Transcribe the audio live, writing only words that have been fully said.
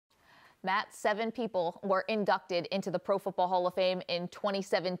Matt, 7 people were inducted into the Pro Football Hall of Fame in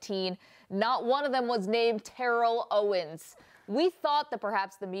 2017. Not one of them was named Terrell Owens. We thought that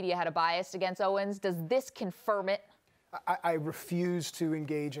perhaps the media had a bias against Owens. Does this confirm it? I refuse to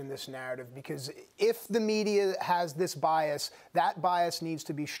engage in this narrative, because if the media has this bias, that bias needs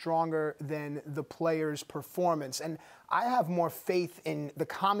to be stronger than the player's performance. And I have more faith in the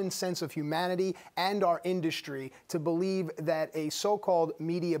common sense of humanity and our industry to believe that a so-called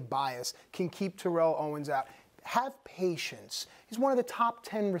media bias can keep Terrell Owens out. Have patience. He's one of the top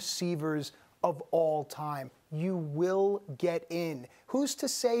 10 receivers of all time. You will get in. Who's to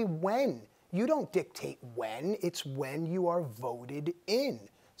say when? You don't dictate when, it's when you are voted in.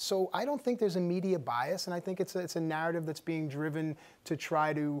 So I don't think there's a media bias, and I think it's a narrative that's being driven to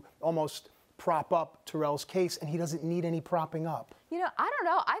try to almost prop up Terrell's case, and he doesn't need any propping up. You know, I don't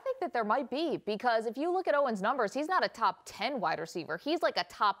know. I think that there might be, because if you look at Owens' numbers, he's not a top 10 wide receiver. He's like a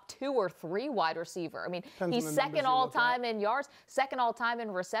top 2 or 3 wide receiver. I mean, he's second all-time in yards, second all-time in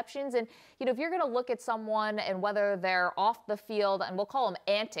receptions. And, you know, if you're going to look at someone and whether they're off the field, and we'll call them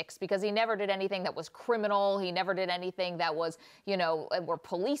antics, because he never did anything that was criminal. He never did anything that was, you know, where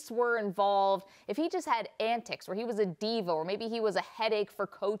police were involved. If he just had antics, where he was a diva, or maybe he was a headache for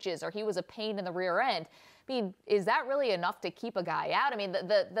coaches, or he was a pain in the rear end, I mean, is that really enough to keep a guy out? I mean,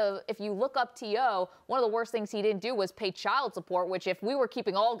 if you look up T.O., one of the worst things he didn't do was pay child support, which if we were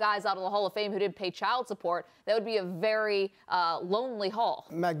keeping all guys out of the Hall of Fame who didn't pay child support, that would be a very lonely hall.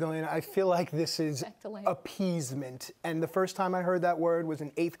 Magdalena, I feel like this is appeasement. And the first time I heard that word was in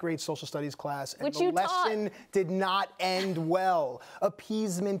 8th grade social studies class. And the lesson did not end well.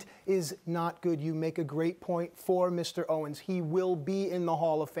 Appeasement is not good. You make a great point for Mr. Owens. He will be in the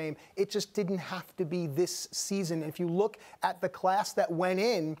Hall of Fame. It just didn't have to be this season. If you look at the class that went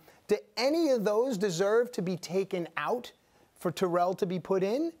in, do any of those deserve to be taken out for Terrell to be put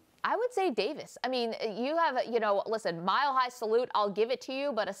in? I would say Davis. I mean, you have, you know, listen, mile high salute, I'll give it to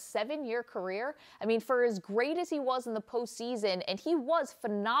you, but a 7-year career, I mean, for as great as he was in the postseason, and he was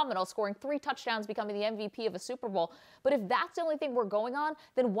phenomenal, scoring 3 touchdowns, becoming the MVP of a Super Bowl. But if that's the only thing we're going on,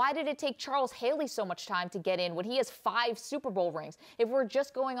 then why did it take Charles Haley so much time to get in when he has 5 Super Bowl rings? If we're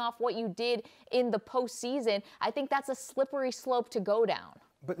just going off what you did in the postseason, I think that's a slippery slope to go down.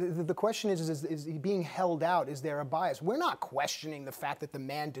 But the question is he being held out? Is there a bias? We're not questioning the fact that the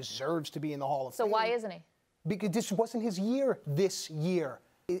man deserves to be in the Hall of Fame. So why isn't he? Because this wasn't his year this year.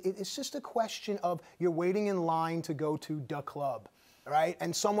 It's just a question of you're waiting in line to go to the club, right?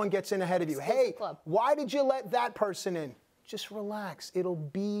 And someone gets in ahead of you. Hey, why did you let that person in? Just relax. It'll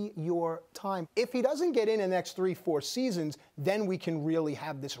be your time. If he doesn't get in the next 3-4 seasons, then we can really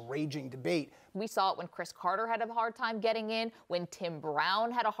have this raging debate. We saw it when Chris Carter had a hard time getting in, when Tim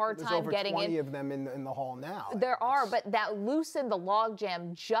Brown had a hard time getting in. There's over 20 of them in the hall now. There are, but that loosened the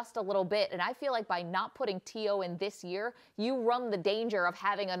logjam just a little bit. And I feel like by not putting T.O. in this year, you run the danger of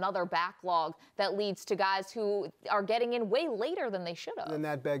having another backlog that leads to guys who are getting in way later than they should have. Then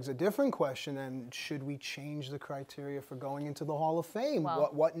that begs a different question. And should we change the criteria for going into the Hall of Fame? Well,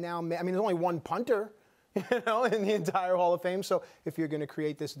 what now? I mean, there's only one punter, you know, in the entire Hall of Fame. So if you're going to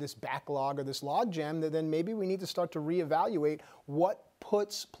create this backlog or this logjam, then maybe we need to start to reevaluate what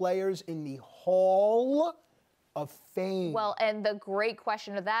puts players in the Hall of Fame. Well, and the great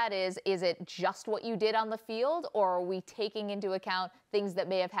question of that is it just what you did on the field, or are we taking into account things that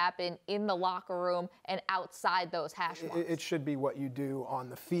may have happened in the locker room and outside those hash marks? It should be what you do on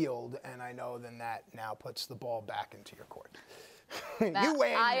the field, and I know then that now puts the ball back into your court. Matt, you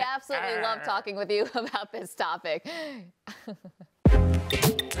win. I absolutely love talking with you about this topic.